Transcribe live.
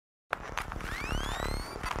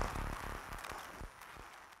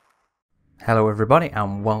Hello everybody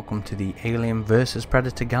and welcome to the Alien vs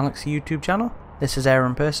Predator Galaxy YouTube channel. This is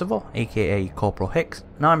Aaron Percival, aka Corporal Hicks,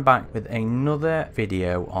 and I'm back with another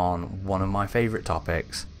video on one of my favourite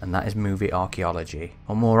topics, and that is movie archaeology,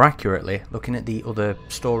 or more accurately, looking at the other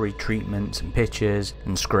story treatments and pictures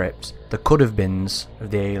and scripts that could have beens of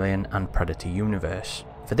the Alien and Predator universe.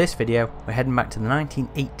 For this video, we're heading back to the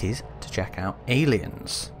 1980s to check out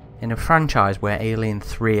Aliens. In a franchise where Alien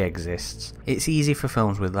 3 exists, it's easy for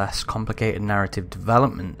films with less complicated narrative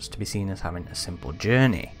developments to be seen as having a simple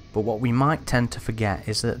journey. But what we might tend to forget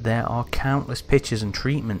is that there are countless pitches and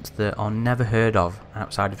treatments that are never heard of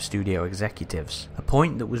outside of studio executives. A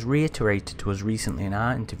point that was reiterated to us recently in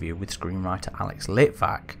our interview with screenwriter Alex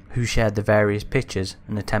Litvak, who shared the various pitches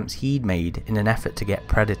and attempts he'd made in an effort to get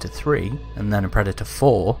Predator 3 and then a Predator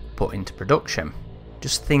 4 put into production.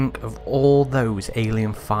 Just think of all those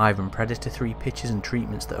Alien 5 and Predator 3 pitches and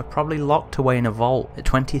treatments that are probably locked away in a vault at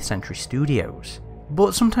 20th Century Studios.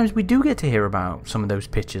 But sometimes we do get to hear about some of those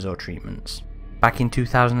pitches or treatments. Back in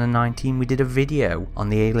 2019 we did a video on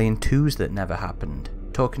the Alien 2s that never happened,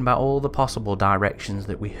 talking about all the possible directions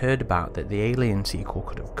that we heard about that the Alien sequel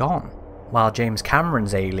could have gone. While James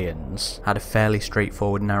Cameron's Aliens had a fairly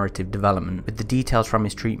straightforward narrative development, with the details from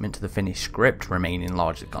his treatment to the finished script remaining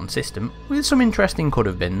largely consistent, with some interesting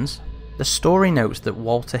could-have-beens, the story notes that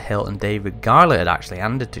Walter Hill and David Giler had actually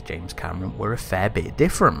handed to James Cameron were a fair bit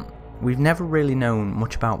different. We've never really known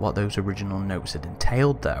much about what those original notes had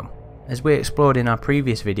entailed though. As we explored in our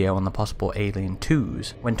previous video on the possible Alien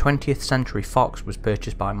 2s, when 20th Century Fox was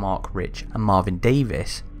purchased by Mark Rich and Marvin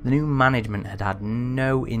Davis, the new management had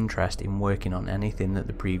no interest in working on anything that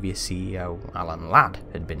the previous CEO, Alan Ladd,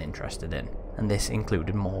 had been interested in, and this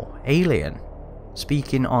included more Alien.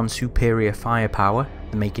 Speaking on superior firepower,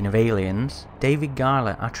 the making of Aliens, David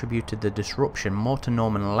Giler attributed the disruption more to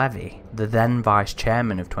Norman Levy, the then vice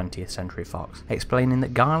chairman of 20th Century Fox, explaining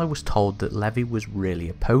that Giler was told that Levy was really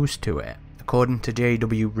opposed to it. According to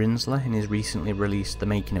J.W. Rinsler in his recently released The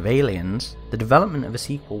Making of Aliens, the development of a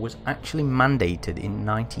sequel was actually mandated in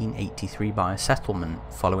 1983 by a settlement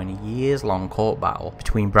following a years-long court battle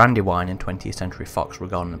between Brandywine and 20th Century Fox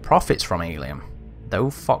regarding the profits from Alien. Though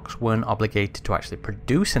Fox weren't obligated to actually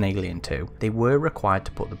produce an Alien 2, they were required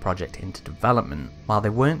to put the project into development. While they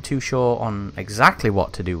weren't too sure on exactly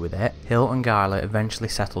what to do with it, Hill and Giler eventually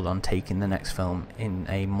settled on taking the next film in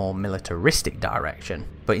a more militaristic direction.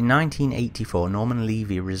 But in 1984, Norman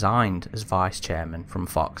Levy resigned as vice chairman from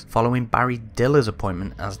Fox, following Barry Diller's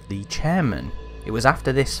appointment as the chairman. It was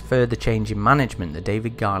after this further change in management that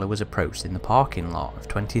David Giler was approached in the parking lot of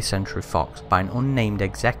 20th Century Fox by an unnamed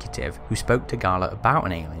executive who spoke to Giler about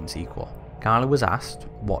an Alien sequel. Giler was asked,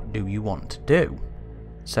 "What do you want to do?"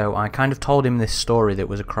 So I kind of told him this story that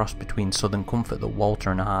was a cross between Southern Comfort that Walter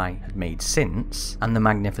and I had made since, and the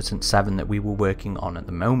Magnificent Seven that we were working on at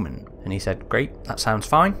the moment. And he said, "Great, that sounds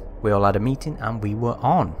fine." We all had a meeting and we were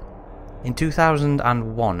on. In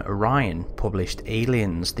 2001, Orion published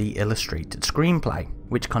Aliens the Illustrated Screenplay,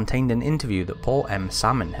 which contained an interview that Paul M.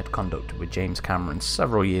 Salmon had conducted with James Cameron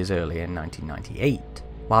several years earlier in 1998.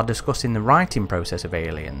 While discussing the writing process of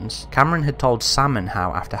Aliens, Cameron had told Salmon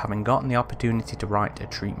how, after having gotten the opportunity to write a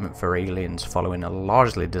treatment for Aliens following a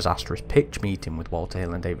largely disastrous pitch meeting with Walter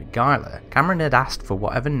Hill and David Giler, Cameron had asked for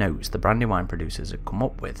whatever notes the Brandywine producers had come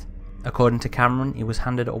up with. According to Cameron, he was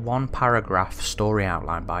handed a one-paragraph story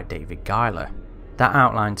outline by David Giler. That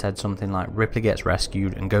outline said something like Ripley gets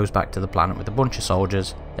rescued and goes back to the planet with a bunch of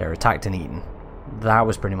soldiers, they're attacked and eaten. That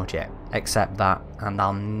was pretty much it, except that, and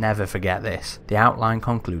I'll never forget this, the outline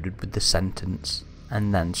concluded with the sentence,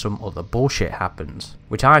 "and then some other bullshit happens,"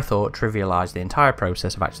 which I thought trivialised the entire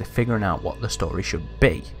process of actually figuring out what the story should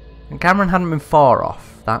be. And Cameron hadn't been far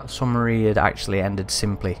off. That summary had actually ended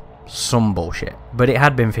simply, "some bullshit." But it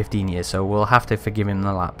had been 15 years, so we'll have to forgive him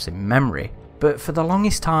the lapse in memory. But for the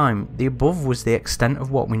longest time, the above was the extent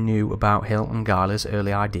of what we knew about Hill and Giler's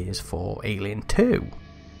early ideas for Alien 2.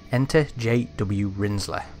 Enter J.W.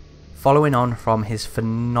 Rinsler. Following on from his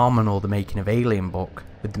phenomenal The Making of Alien book,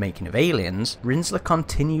 with The Making of Aliens, Rinsler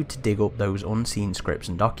continued to dig up those unseen scripts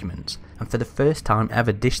and documents, and for the first time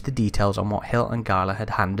ever dished the details on what Hill and Giler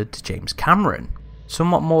had handed to James Cameron.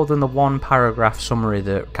 Somewhat more than the one-paragraph summary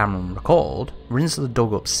that Cameron recalled, Rinsler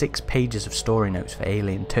dug up 6 pages of story notes for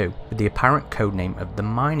Alien 2 with the apparent codename of The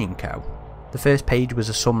Mining Co. The first page was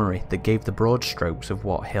a summary that gave the broad strokes of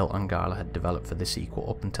what Hill and Giler had developed for the sequel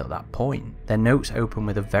up until that point. Their notes open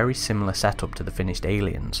with a very similar setup to the finished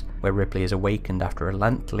Aliens, where Ripley is awakened after a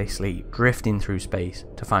lengthy sleep, drifting through space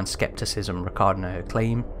to find skepticism regarding her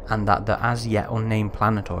claim, and that the as yet unnamed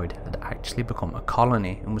planetoid had actually become a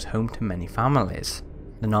colony and was home to many families.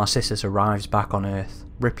 The Narcissus arrives back on Earth.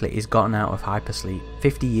 Ripley is gotten out of hypersleep.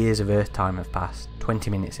 50 years of Earth time have passed,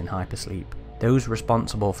 20 minutes in hypersleep. Those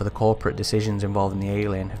responsible for the corporate decisions involving the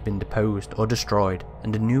alien have been deposed or destroyed,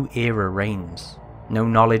 and a new era reigns. No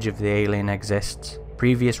knowledge of the alien exists.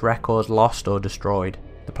 Previous records lost or destroyed.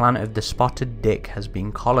 The planet of the Spotted Dick has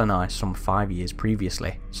been colonised some 5 years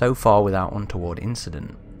previously, so far without untoward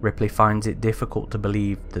incident. Ripley finds it difficult to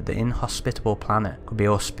believe that the inhospitable planet could be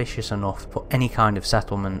auspicious enough for any kind of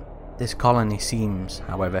settlement. This colony seems,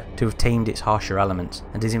 however, to have tamed its harsher elements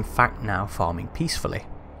and is in fact now farming peacefully.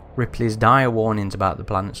 Ripley's dire warnings about the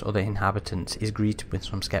planet's other inhabitants is greeted with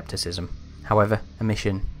some skepticism. However, a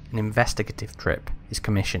mission, an investigative trip, is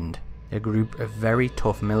commissioned. A group of very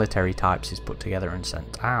tough military types is put together and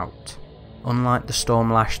sent out. Unlike the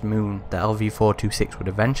storm-lashed moon that LV-426 would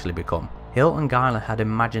eventually become, Hill and Giler had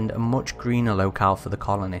imagined a much greener locale for the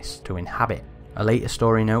colonists to inhabit. A later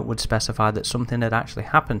story note would specify that something had actually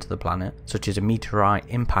happened to the planet, such as a meteorite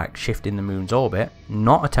impact shifting the moon's orbit,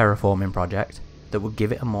 not a terraforming project, that would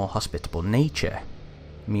give it a more hospitable nature.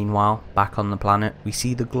 Meanwhile, back on the planet, we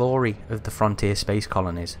see the glory of the frontier space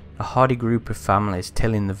colonies, a hardy group of families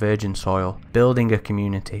tilling the virgin soil, building a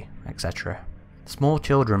community, etc. Small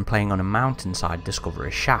children playing on a mountainside discover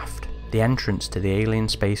a shaft, the entrance to the alien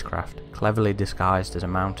spacecraft, cleverly disguised as a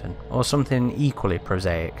mountain, or something equally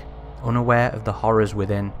prosaic. Unaware of the horrors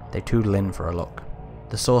within, they tootle in for a look.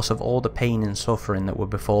 The source of all the pain and suffering that would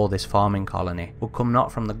befall this farming colony would come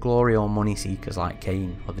not from the glory or money seekers like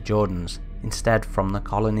Cain or the Jordans, instead from the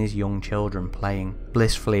colony's young children playing,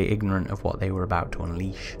 blissfully ignorant of what they were about to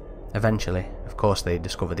unleash. Eventually, of course, they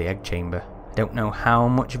discover the egg chamber. I don't know how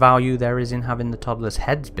much value there is in having the toddlers'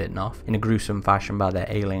 heads bitten off in a gruesome fashion by their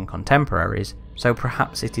alien contemporaries, so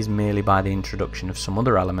perhaps it is merely by the introduction of some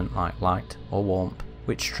other element like light or warmth,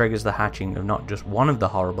 which triggers the hatching of not just one of the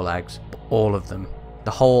horrible eggs, but all of them.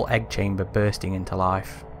 The whole egg chamber bursting into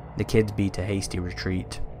life. The kids beat a hasty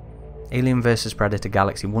retreat. Alien vs Predator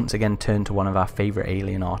Galaxy once again turned to one of our favourite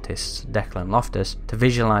alien artists, Declan Loftus, to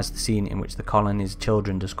visualise the scene in which the colony's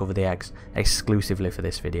children discover the eggs exclusively for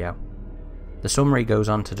this video. The summary goes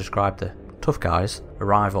on to describe the tough guys'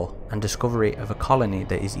 arrival and discovery of a colony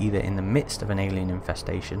that is either in the midst of an alien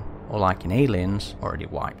infestation, or like in Aliens, already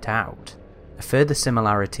wiped out. A further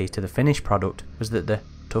similarity to the finished product was that the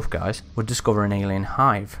tough guys would discover an alien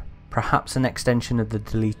hive, perhaps an extension of the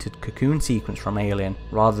deleted cocoon sequence from Alien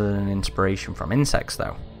rather than an inspiration from insects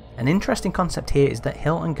though. An interesting concept here is that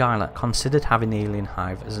Hill and Giler considered having the alien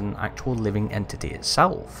hive as an actual living entity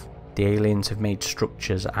itself. The aliens have made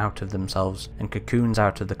structures out of themselves and cocoons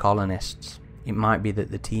out of the colonists. It might be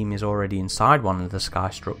that the team is already inside one of the sky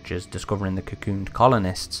structures discovering the cocooned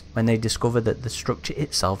colonists when they discover that the structure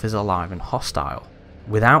itself is alive and hostile.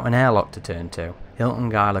 Without an airlock to turn to, Hill and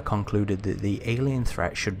Giler concluded that the alien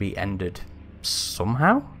threat should be ended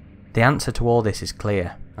somehow? The answer to all this is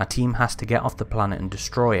clear. Our team has to get off the planet and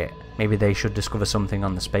destroy it. Maybe they should discover something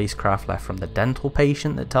on the spacecraft left from the dental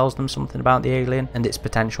patient that tells them something about the alien and its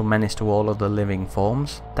potential menace to all other living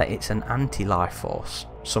forms. That it's an anti-life force.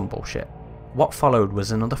 Some bullshit. What followed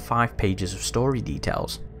was another 5 pages of story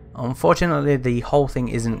details. Unfortunately, the whole thing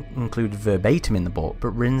isn't included verbatim in the book,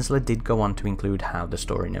 but Rinsler did go on to include how the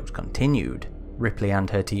story notes continued. Ripley and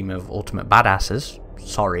her team of ultimate badasses,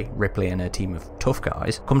 Ripley and her team of tough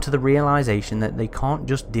guys, come to the realisation that they can't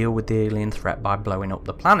just deal with the alien threat by blowing up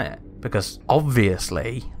the planet, because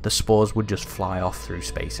obviously the spores would just fly off through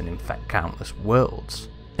space and infect countless worlds.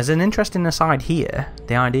 As an interesting aside here,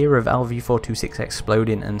 the idea of LV-426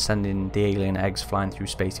 exploding and sending the alien eggs flying through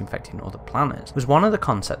space infecting other planets was one of the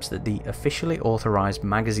concepts that the officially authorised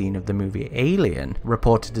magazine of the movie Alien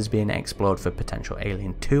reported as being explored for potential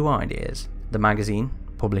Alien 2 ideas. The magazine,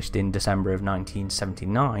 published in December of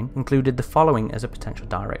 1979, included the following as a potential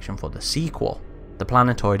direction for the sequel. The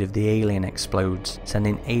planetoid of the alien explodes,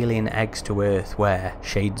 sending alien eggs to Earth where,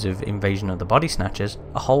 shades of Invasion of the Body Snatchers,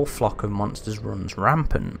 a whole flock of monsters runs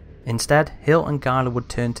rampant. Instead, Hill and Giler would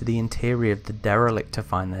turn to the interior of the derelict to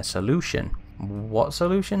find their solution. What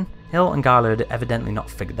solution? Hill and Giler had evidently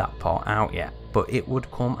not figured that part out yet, but it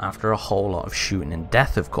would come after a whole lot of shooting and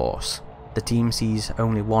death, of course. The team sees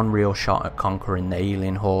only one real shot at conquering the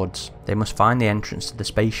alien hordes. They must find the entrance to the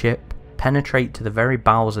spaceship, penetrate to the very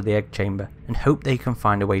bowels of the egg chamber, and hope they can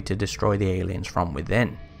find a way to destroy the aliens from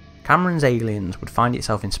within. Cameron's Aliens would find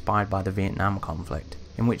itself inspired by the Vietnam conflict,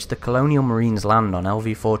 in which the colonial marines land on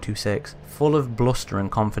LV-426 full of bluster and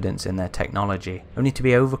confidence in their technology, only to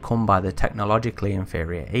be overcome by the technologically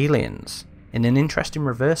inferior aliens. In an interesting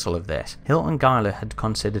reversal of this, Hill and Giler had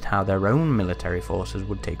considered how their own military forces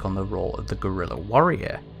would take on the role of the guerrilla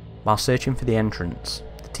warrior. While searching for the entrance,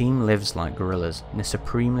 the team lives like guerrillas in a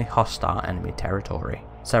supremely hostile enemy territory.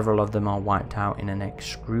 Several of them are wiped out in an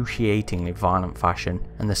excruciatingly violent fashion,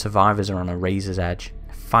 and the survivors are on a razor's edge,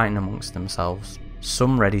 fighting amongst themselves,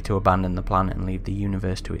 some ready to abandon the planet and leave the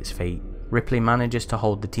universe to its fate. Ripley manages to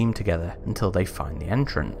hold the team together until they find the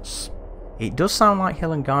entrance. It does sound like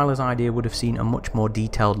Hill and Giler's idea would have seen a much more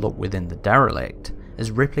detailed look within the derelict, as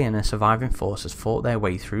Ripley and her surviving forces fought their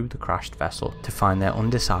way through the crashed vessel to find their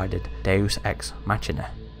undecided Deus Ex Machina.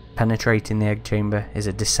 Penetrating the egg chamber is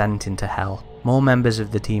a descent into hell. More members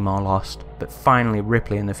of the team are lost, but finally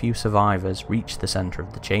Ripley and the few survivors reach the centre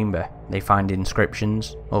of the chamber. They find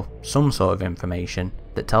inscriptions, or some sort of information,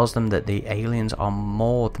 that tells them that the aliens are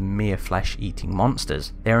more than mere flesh-eating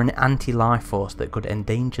monsters. They are an anti-life force that could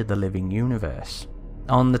endanger the living universe.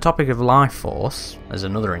 On the topic of life force, as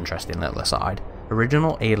another interesting little aside,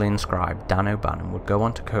 original Alien scribe Dan O'Bannon would go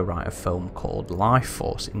on to co-write a film called Life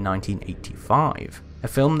Force in 1985, a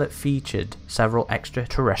film that featured several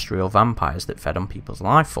extraterrestrial vampires that fed on people's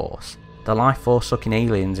life force. The life force sucking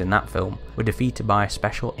aliens in that film were defeated by a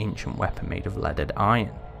special ancient weapon made of leaded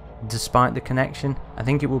iron. Despite the connection, I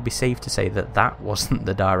think it would be safe to say that that wasn't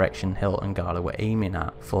the direction Hill and Giler were aiming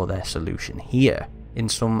at for their solution here. In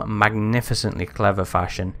some magnificently clever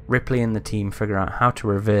fashion, Ripley and the team figure out how to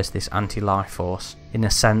reverse this anti-life force, in a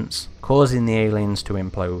sense, causing the aliens to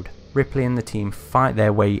implode. Ripley and the team fight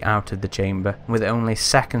their way out of the chamber, and with only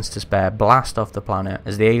seconds to spare blast off the planet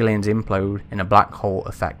as the aliens implode in a black hole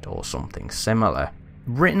effect or something similar.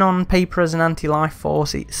 Written on paper as an anti-life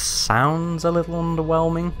force, it sounds a little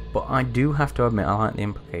underwhelming, but I do have to admit I like the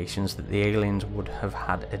implications that the aliens would have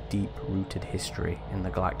had a deep-rooted history in the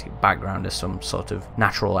galactic background as some sort of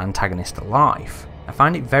natural antagonist to life. I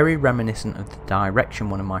find it very reminiscent of the direction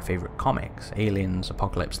one of my favourite comics, Aliens,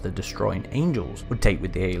 Apocalypse the Destroying Angels, would take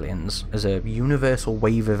with the aliens, as a universal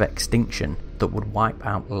wave of extinction that would wipe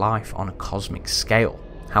out life on a cosmic scale.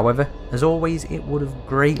 However, as always, it would have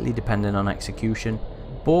greatly depended on execution,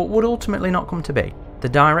 but would ultimately not come to be. The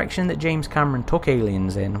direction that James Cameron took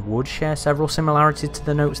Aliens in would share several similarities to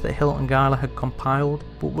the notes that Hill and Giler had compiled,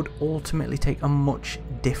 but would ultimately take a much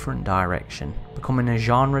different direction, becoming a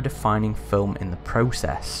genre-defining film in the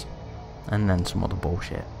process. And then some other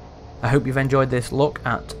bullshit. I hope you've enjoyed this look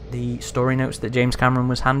at the story notes that James Cameron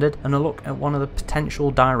was handed, and a look at one of the potential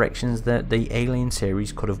directions that the Alien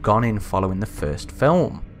series could have gone in following the first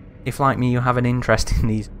film. If, like me, you have an interest in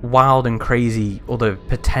these wild and crazy other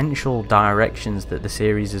potential directions that the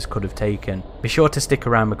series could have taken, be sure to stick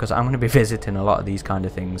around because I'm going to be visiting a lot of these kind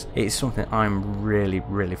of things. It's something I'm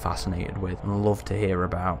really fascinated with and love to hear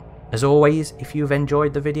about. As always, if you've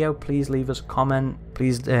enjoyed the video, please leave us a comment,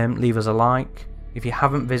 please leave us a like. If you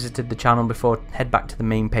haven't visited the channel before, head back to the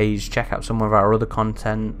main page, check out some of our other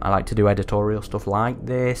content. I like to do editorial stuff like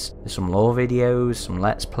this. There's some lore videos, some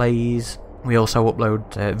let's plays. We also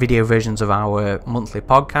upload video versions of our monthly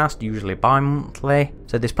podcast, usually bi-monthly.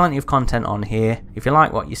 So there's plenty of content on here. If you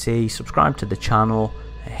like what you see, subscribe to the channel.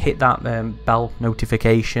 Hit that bell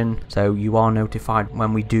notification so you are notified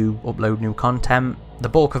when we do upload new content. The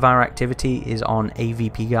bulk of our activity is on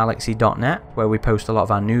avpgalaxy.net, where we post a lot of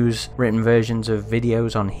our news, written versions of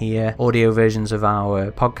videos on here, audio versions of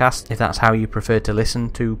our podcast, if that's how you prefer to listen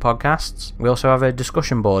to podcasts. We also have a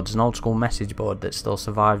discussion board, an old school message board that still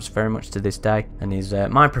survives very much to this day, and is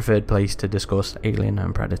my preferred place to discuss Alien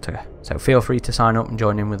and Predator. So feel free to sign up and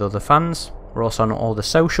join in with other fans. We're also on all the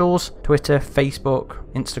socials, Twitter, Facebook,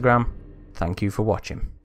 Instagram. Thank you for watching.